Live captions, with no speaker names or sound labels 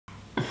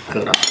We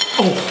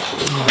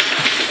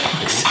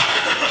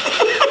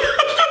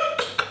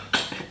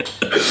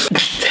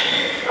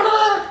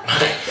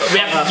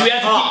have to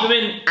keep them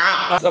in.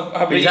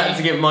 He's had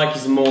to give Mikey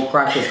some more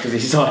crackers because he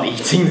started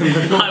eating them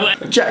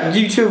before. Jack,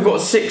 you two have got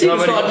 6 and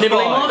I've only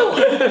got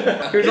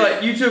 5. He was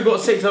like, you two have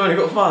got 6 and I've only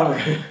got 5.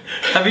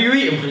 Have you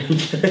eaten one?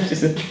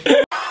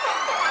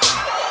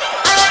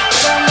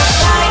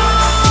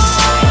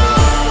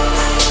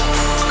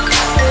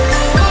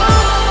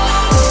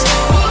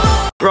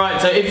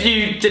 Right, so if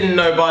you didn't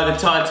know by the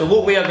title,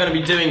 what we are going to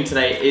be doing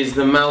today is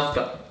the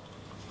Mouthguard.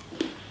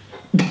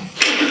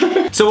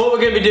 So what we're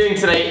going to be doing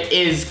today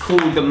is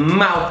called the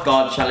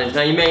Mouthguard challenge.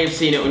 Now you may have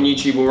seen it on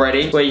YouTube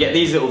already, where you get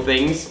these little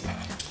things,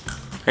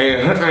 and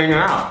you hook them in your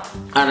mouth,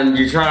 and then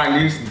you try and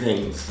do some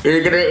things.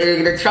 You're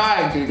gonna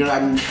try and do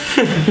that.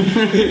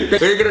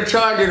 You're gonna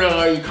try and do that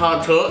like you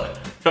can't talk,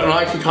 but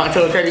like you can't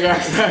talk anyway.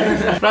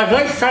 My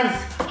voice sounds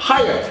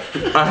higher.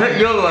 I think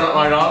you're the one at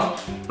my arm.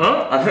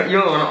 Huh? I think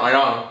you're the one at my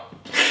arm.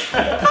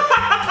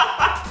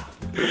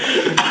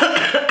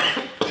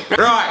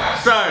 Right,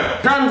 so,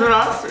 come to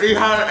us, we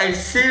have a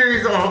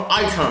series of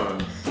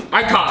items.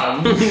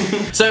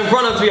 So in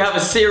front of us we have a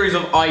series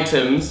of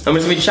items, and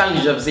we're going to challenge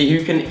each other to see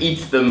who can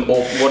eat them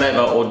or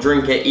whatever, or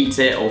drink it, eat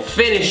it, or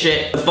finish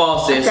it the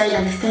fastest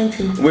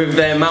with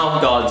their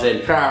mouth guards in.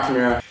 Ladies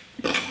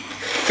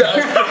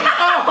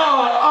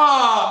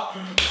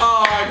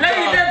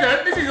and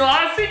gentlemen, this is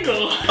our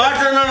single.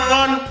 Item number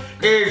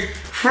 1 is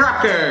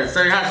crackers.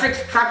 So you have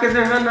 6 crackers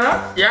in front of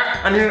us.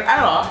 Yeah. And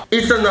whoever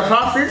eats them the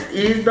fastest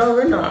is the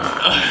winner.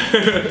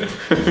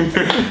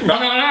 No.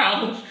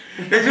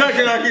 It's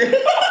actually like it.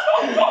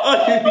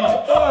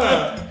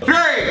 3,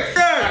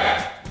 2,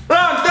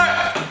 1, go!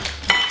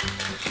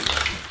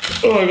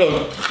 Oh my god.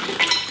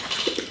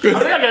 I think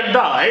I'm gonna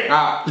die.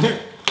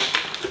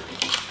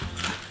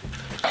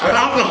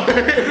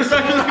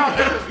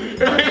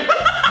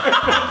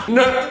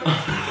 No,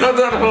 not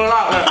that fall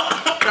out.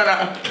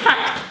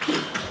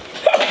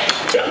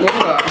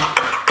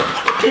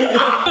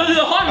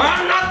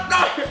 I'm not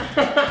done.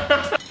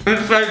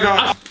 It's so good.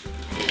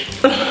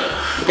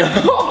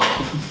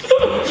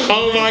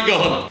 Oh my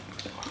god.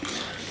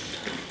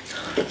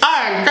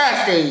 I'm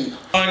thirsty.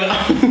 Oh my god.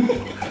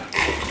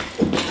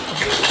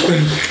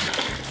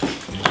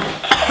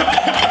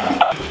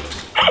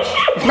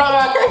 No, I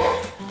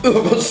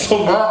got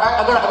some. I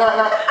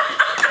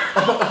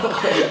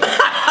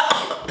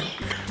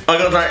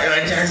got that.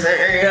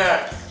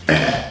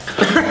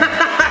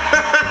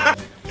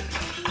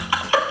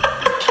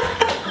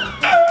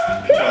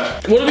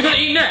 What are we gonna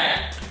eat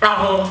next? Go.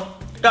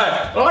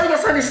 Why you got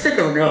so many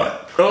stickers on your eye?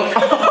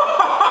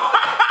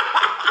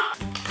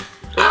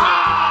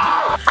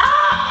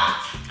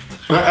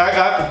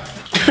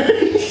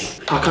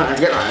 I can't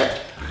get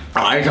that.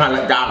 I can't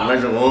let down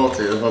measure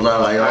water for that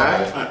like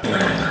that.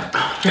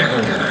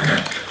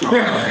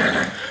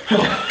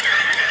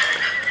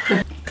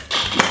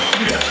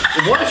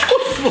 Why does it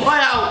fly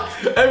out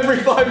every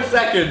 5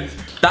 seconds?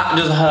 That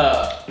just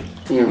hurt.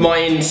 My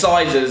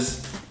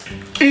incisors.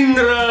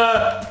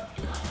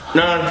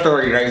 No,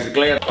 story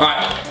basically.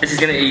 Alright, this is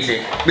gonna be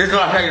easy. This is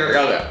my favourite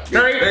yogurt.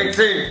 3,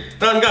 2,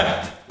 1,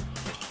 go.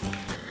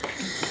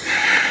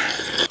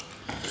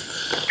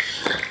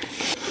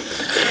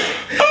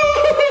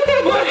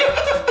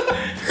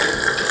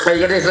 Hey,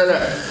 you got this, look.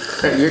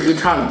 Your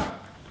tongue.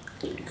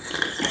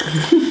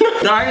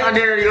 No, I think I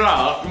did really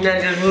well. And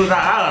then just move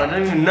that out. I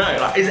don't even know.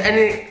 Like, is it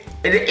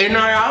in or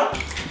out?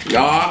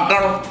 Yeah, I'm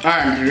done.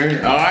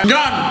 Alright,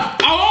 done.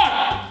 I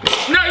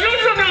won! No, you do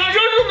something.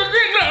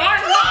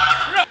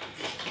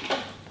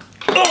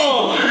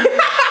 Oh!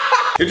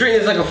 You're treating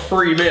this like a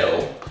free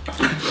meal.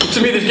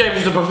 To me, this game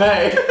is a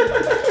buffet.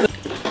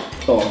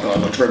 Oh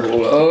god, I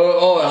dribble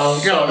all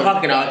oh god,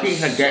 fucking hell, I keep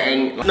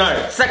forgetting.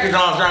 No, second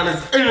last round is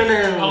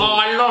Oh,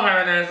 I love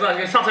it.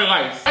 It's something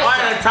like. I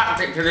had a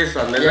tactic to this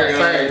one. No.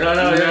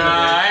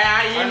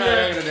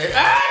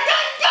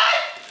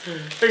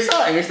 It's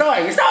starting.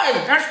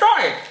 That's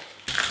starting.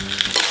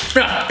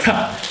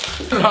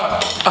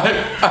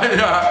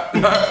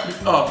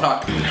 Oh fuck.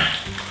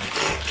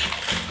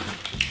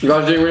 You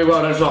guys doing really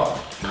well, don't stop.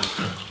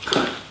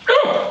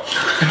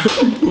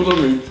 What's on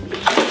me?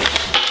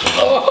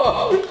 Oh!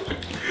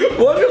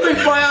 Why did they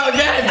fly out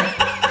again?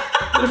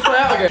 Did they fly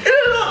out again? It's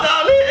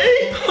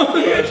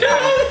not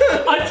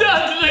that I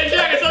turned to the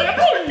jacket, it's like a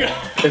boing!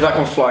 If that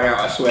comes flying out,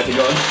 I swear to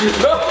God.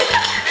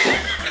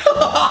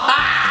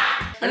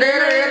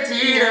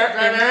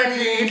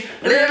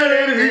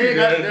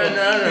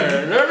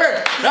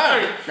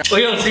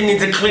 We obviously need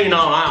to clean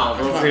our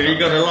mouths. Obviously, we've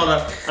got a lot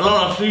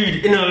of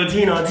food in our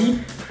teeth.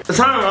 The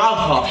time of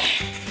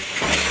mouthwash.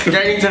 I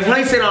need to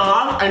place it in our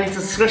mouth. I need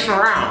to swish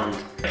around.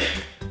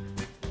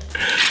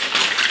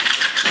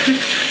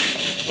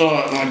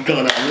 Oh my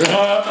god.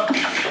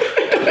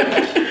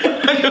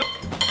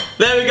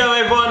 There we go,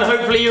 everyone.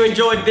 Hopefully you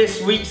enjoyed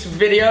this week's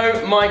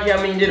video. Mikey, I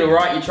mean, you did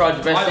alright. You tried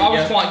your best. I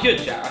was quite good,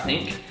 Jack, I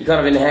think. You kind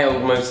of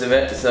inhaled most of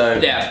it, so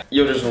yeah.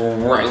 You're just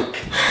rank.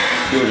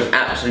 You're just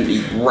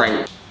absolutely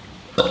rank.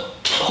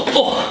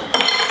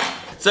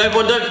 So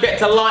everyone, don't forget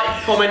to like,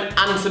 comment,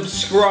 and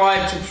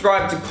subscribe.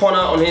 Subscribe to Connor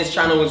on his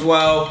channel as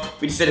well.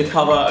 We just did a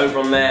cover over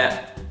on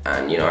there,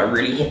 and you know, I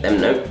really hit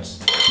them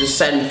notes. Just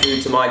send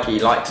food to Mikey, he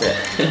likes it.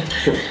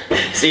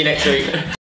 See you next week.